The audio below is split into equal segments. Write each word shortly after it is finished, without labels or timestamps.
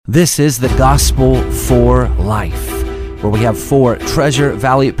This is the Gospel for Life, where we have 4 Treasure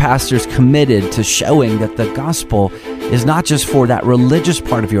Valley pastors committed to showing that the gospel is not just for that religious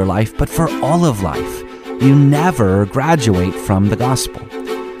part of your life, but for all of life. You never graduate from the gospel.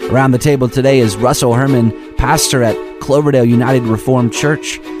 Around the table today is Russell Herman, pastor at Cloverdale United Reformed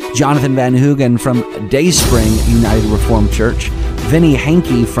Church, Jonathan Van Hoogen from Dayspring United Reformed Church, Vinny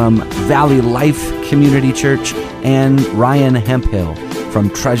Hankey from Valley Life Community Church, and Ryan Hemphill from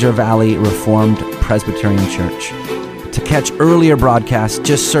Treasure Valley Reformed Presbyterian Church. To catch earlier broadcasts,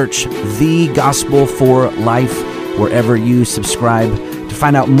 just search The Gospel for Life wherever you subscribe. To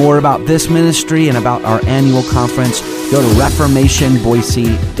find out more about this ministry and about our annual conference, go to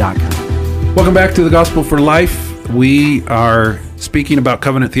reformationboise.com. Welcome back to The Gospel for Life. We are speaking about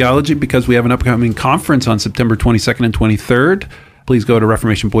covenant theology because we have an upcoming conference on September 22nd and 23rd. Please go to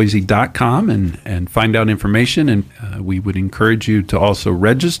reformationboise.com and find out information. And we would encourage you to also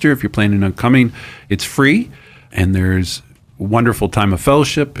register if you're planning on coming. It's free, and there's a wonderful time of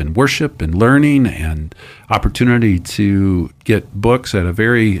fellowship and worship and learning and opportunity to get books at a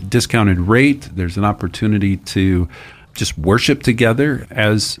very discounted rate. There's an opportunity to just worship together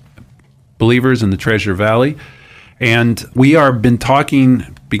as believers in the Treasure Valley. And we have been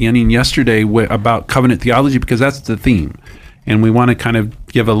talking beginning yesterday about covenant theology because that's the theme. And we want to kind of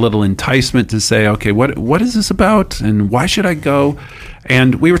give a little enticement to say, okay, what is this about and why should I go?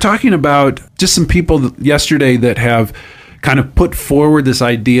 And we were talking about just some people yesterday that have kind of put forward this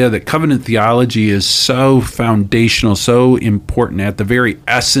idea that covenant theology is so foundational, so important, at the very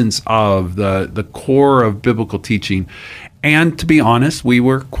essence of the core of biblical teaching. And to be honest, we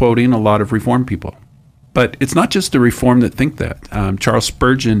were quoting a lot of Reformed people. But it's not just the Reformed that think that. Charles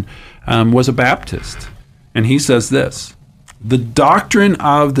Spurgeon was a Baptist, and he says this: the doctrine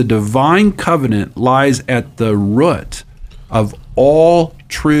of the divine covenant lies at the root of all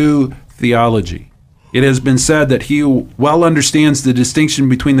true theology. It has been said that he who well understands the distinction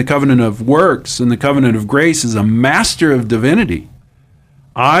between the covenant of works and the covenant of grace is a master of divinity.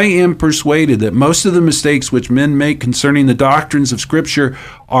 I am persuaded that most of the mistakes which men make concerning the doctrines of Scripture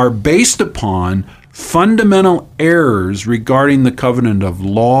are based upon fundamental errors regarding the covenant of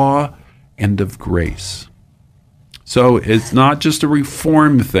law and of grace. So it's not just a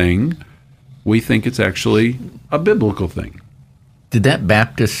Reformed thing. We think it's actually a biblical thing. Did that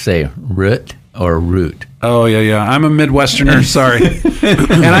Baptist say root or root? Oh, yeah. I'm a Midwesterner, sorry.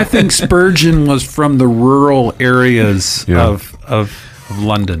 And I think Spurgeon was from the rural areas of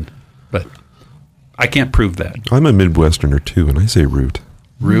London. But I can't prove that. I'm a Midwesterner, too, and I say root.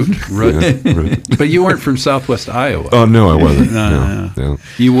 Root? Yeah, root. But you weren't from Southwest Iowa. Oh, no, I wasn't. No.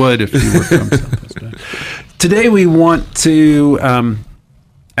 You would if you were from Southwest Iowa. Today we want to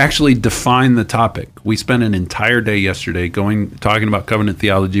actually define the topic. We spent an entire day yesterday talking about covenant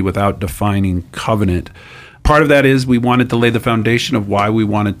theology without defining covenant. Part of that is we wanted to lay the foundation of why we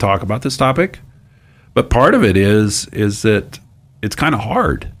want to talk about this topic. But part of it is that it's kind of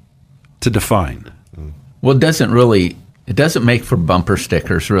hard to define. Well, it doesn't make for bumper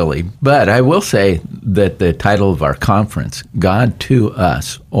stickers, really. But I will say that the title of our conference, God to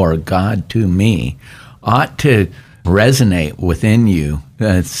Us or God to Me, ought to resonate within you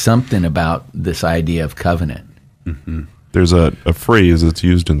something about this idea of covenant. Mm-hmm. There's a phrase that's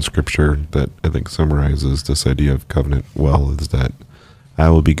used in Scripture that I think summarizes this idea of covenant well, is that I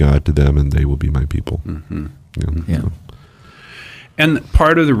will be God to them and they will be my people. Mm-hmm. Yeah. And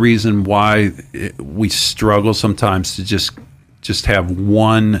part of the reason why we struggle sometimes to just have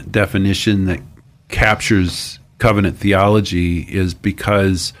one definition that captures covenant theology is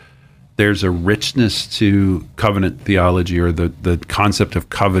because there's a richness to covenant theology, or the concept of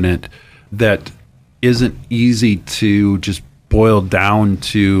covenant, that isn't easy to just boil down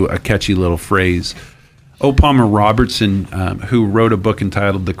to a catchy little phrase. O. Palmer Robertson, who wrote a book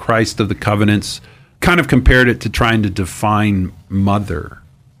entitled The Christ of the Covenants, kind of compared it to trying to define mother.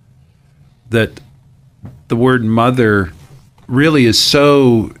 That the word mother really is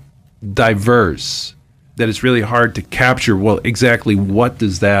so diverse that it's really hard to capture, well, exactly what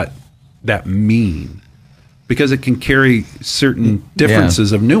does that mean? Because it can carry certain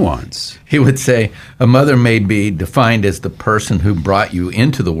differences of nuance. He would say a mother may be defined as the person who brought you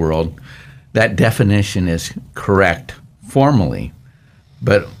into the world. That definition is correct formally,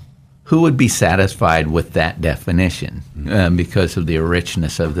 but who would be satisfied with that definition because of the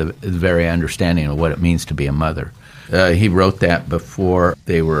richness of the very understanding of what it means to be a mother? He wrote that before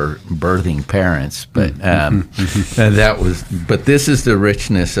they were birthing parents, but But this is the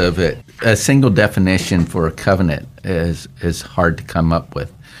richness of it. A single definition for a covenant is hard to come up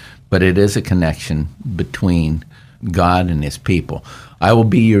with, but it is a connection between God and His people. I will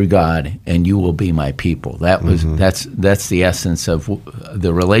be your God, and you will be my people. That's the essence of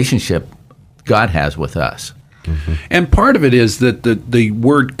the relationship God has with us. Mm-hmm. And part of it is that the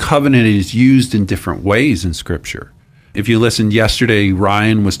word covenant is used in different ways in Scripture. If you listened yesterday,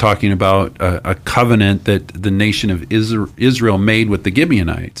 Ryan was talking about a covenant that the nation of Israel made with the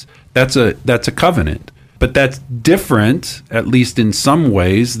Gibeonites. That's a covenant. But that's different, at least in some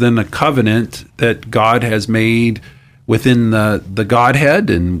ways, than a covenant that God has made within the Godhead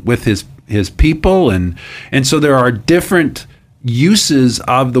and with his people. And so there are different uses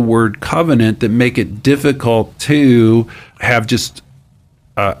of the word covenant that make it difficult to have just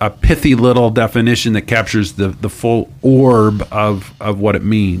a pithy little definition that captures the full orb of what it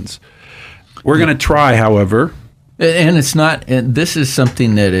means. We're going to try, however. And it's not, and this is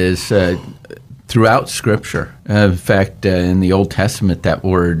something that is throughout Scripture. In fact, in the Old Testament, that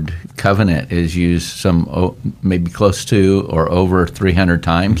word covenant is used maybe close to or over 300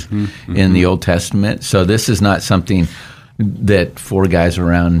 times in the Old Testament. So this is not something that four guys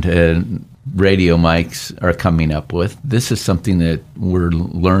around radio mics are coming up with. This is something that we're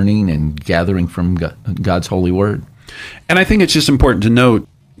learning and gathering from God's holy word. And I think it's just important to note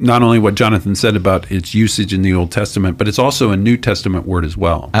not only what Jonathan said about its usage in the Old Testament, but it's also a New Testament word as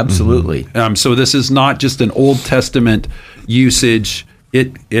well. Absolutely. So this is not just an Old Testament usage.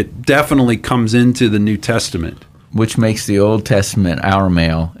 It definitely comes into the New Testament. Which makes the Old Testament our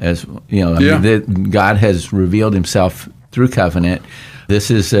mail. As you know, God has revealed himself through covenant. This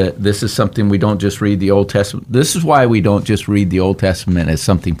is something we don't just read the Old Testament. This is why we don't just read the Old Testament as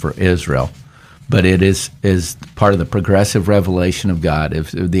something for Israel. But it is part of the progressive revelation of God,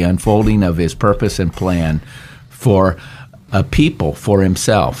 of the unfolding of his purpose and plan for a people, for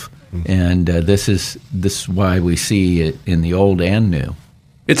himself. And this is why we see it in the Old and New.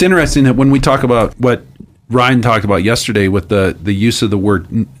 It's interesting that when we talk about what Ryan talked about yesterday with the use of the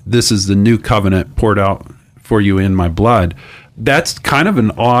word, this is the new covenant poured out for you in my blood, that's kind of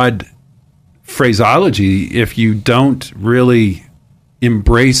an odd phraseology if you don't really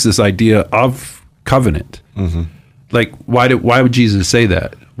embrace this idea of covenant. Mm-hmm. Like, why would Jesus say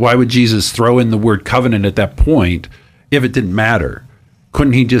that? Why would Jesus throw in the word covenant at that point if it didn't matter?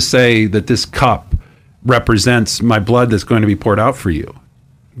 Couldn't he just say that this cup represents my blood that's going to be poured out for you?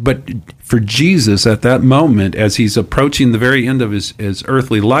 But for Jesus at that moment, as he's approaching the very end of his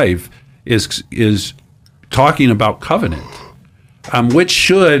earthly life, is talking about covenant, which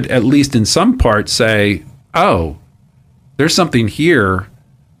should, at least in some part, say, oh, there's something here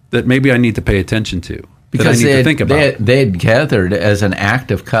that maybe I need to pay attention to, because that I need to think about. They had gathered as an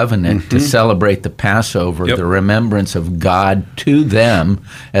act of covenant to celebrate the Passover, the remembrance of God to them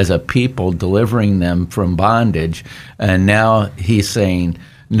as a people, delivering them from bondage. And now he's saying,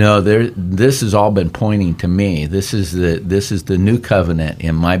 no, this has all been pointing to me. This is the new covenant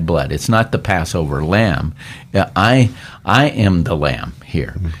in my blood. It's not the Passover lamb. I am the lamb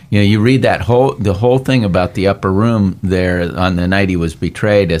here. Mm-hmm. You read the whole thing about the upper room there on the night he was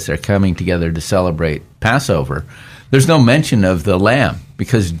betrayed, as they're coming together to celebrate Passover. There's no mention of the lamb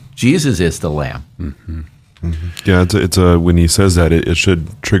because Jesus is the lamb. Mm-hmm. Mm-hmm. Yeah, it's when he says that, it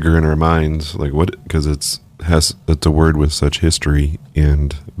should trigger in our minds, like what, because it's a word with such history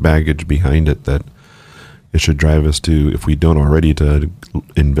and baggage behind it that it should drive us to, if we don't already, to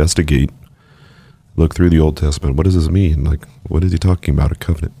investigate, look through the Old Testament. What does this mean? Like, what is he talking about? A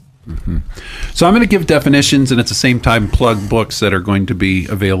covenant. Mm-hmm. So I'm going to give definitions and at the same time plug books that are going to be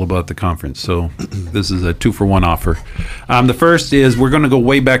available at the conference. So this is a 2-for-1 offer. The first is, we're going to go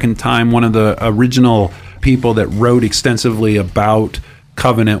way back in time. One of the original people that wrote extensively about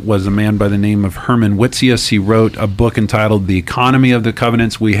covenant was a man by the name of Herman Whittius. He wrote a book entitled The Economy of the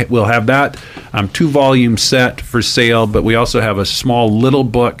Covenants. We'll have that 2-volume set for sale, but we also have a small little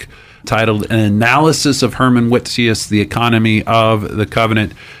book titled An Analysis of Herman Whittius, The Economy of the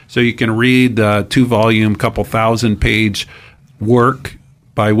Covenant. So you can read the 2-volume, couple 1,000-page work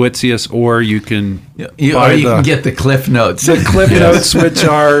by Whittius, or you can can get the Cliff Notes. The Cliff Notes, which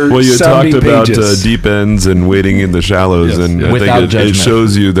are well, you 70 talked about pages. Deep ends and wading in the shallows, and I think it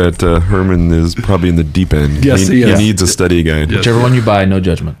shows you that Herman is probably in the deep end. Yes, he needs a study guide. Yes. Whichever one you buy, no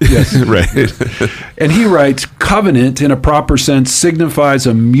judgment. Yes, right. And he writes, covenant, in a proper sense, signifies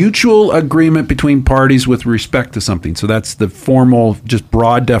a mutual agreement between parties with respect to something. So that's the formal, just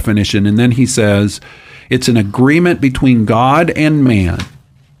broad definition. And then he says, it's an agreement between God and man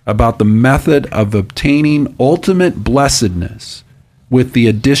about the method of obtaining ultimate blessedness, with the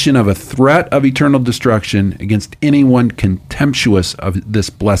addition of a threat of eternal destruction against anyone contemptuous of this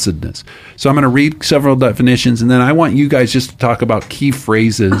blessedness. So I'm going to read several definitions, and then I want you guys just to talk about key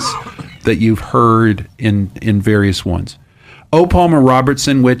phrases that you've heard in various ones. O. Palmer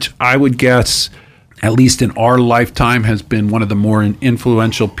Robertson, which I would guess, at least in our lifetime, has been one of the more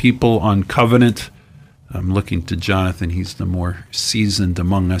influential people on covenant. I'm looking to Jonathan. He's the more seasoned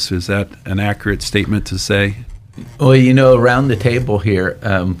among us. Is that an accurate statement to say? Well, around the table here,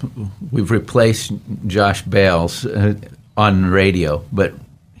 we've replaced Josh Bales on radio, but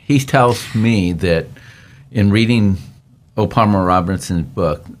he tells me that in reading O. Palmer Robertson's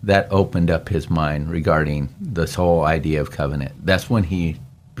book, that opened up his mind regarding this whole idea of covenant. That's when he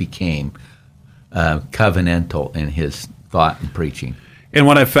became covenantal in his thought and preaching. And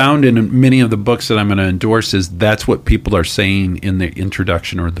what I found in many of the books that I'm going to endorse is that's what people are saying in the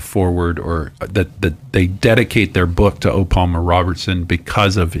introduction or the foreword, or that they dedicate their book to O. Palmer Robertson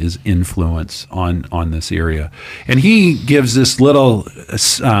because of his influence on this area. And he gives this little,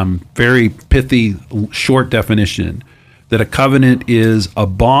 very pithy, short definition that a covenant is a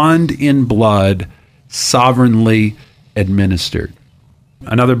bond in blood sovereignly administered.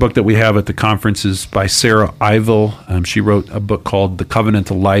 Another book that we have at the conference is by Sarah Ivell. She wrote a book called The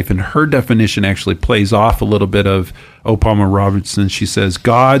Covenantal Life, and her definition actually plays off a little bit of O. Palmer Robertson. She says,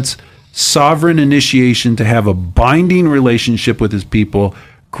 God's sovereign initiation to have a binding relationship with his people,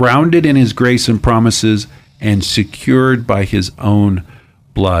 grounded in his grace and promises, and secured by his own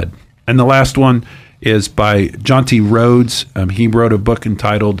blood. And the last one is by John T. Rhodes. He wrote a book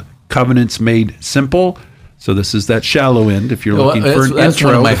entitled Covenants Made Simple. So this is that shallow end if you're looking for an that's intro.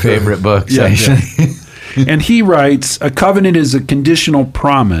 One of my favorite books, actually. And he writes, a covenant is a conditional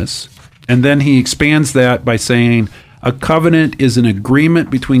promise. And then he expands that by saying, a covenant is an agreement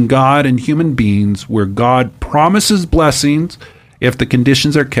between God and human beings where God promises blessings if the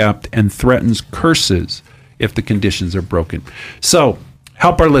conditions are kept and threatens curses if the conditions are broken. So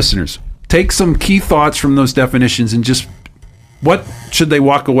help our listeners. Take some key thoughts from those definitions and just what should they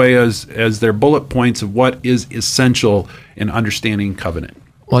walk away as their bullet points of what is essential in understanding covenant?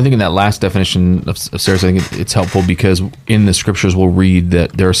 Well, I think in that last definition of Sarah's, I think it's helpful because in the scriptures we'll read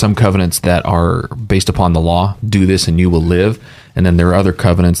that there are some covenants that are based upon the law, do this and you will live, and then there are other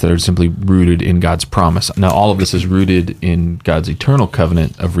covenants that are simply rooted in God's promise. Now, all of this is rooted in God's eternal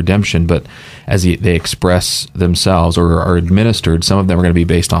covenant of redemption, but as they express themselves or are administered, some of them are going to be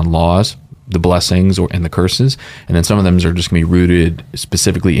based on laws, the blessings and the curses, and then some of them are just going to be rooted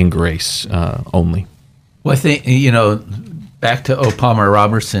specifically in grace only. Well, I think, back to O. Palmer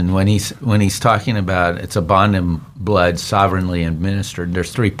Robertson, when he's talking about it's a bond in blood sovereignly administered,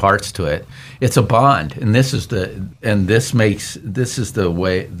 there's three parts to it. It's a bond, and this is the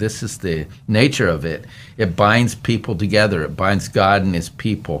nature of it. It binds people together. It binds God and his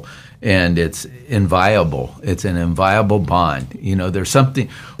people. And it's inviolable. It's an inviolable bond. There's something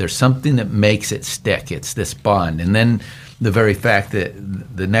that makes it stick. It's this bond. And then the very fact that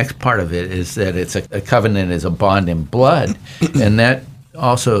the next part of it is that it's a covenant is a bond in blood. And that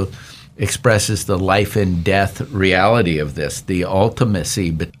also expresses the life and death reality of this, the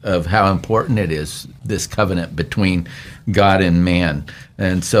ultimacy of how important it is, this covenant between God and man.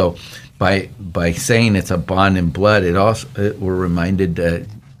 And so by saying it's a bond in blood, we're reminded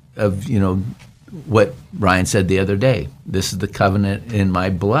of what Ryan said the other day. This is the covenant in my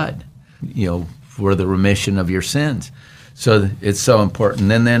blood, for the remission of your sins. So it's so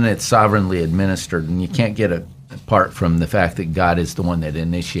important. And then it's sovereignly administered, and you can't get it apart from the fact that God is the one that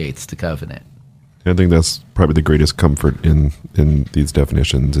initiates the covenant. I think that's probably the greatest comfort in these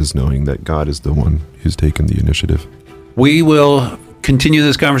definitions is knowing that God is the one who's taken the initiative. We will continue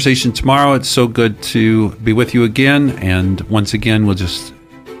this conversation tomorrow. It's so good to be with you again. And once again, we'll just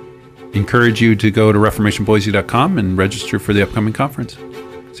encourage you to go to reformationboise.com and register for the upcoming conference.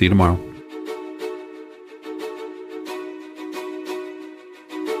 See you tomorrow.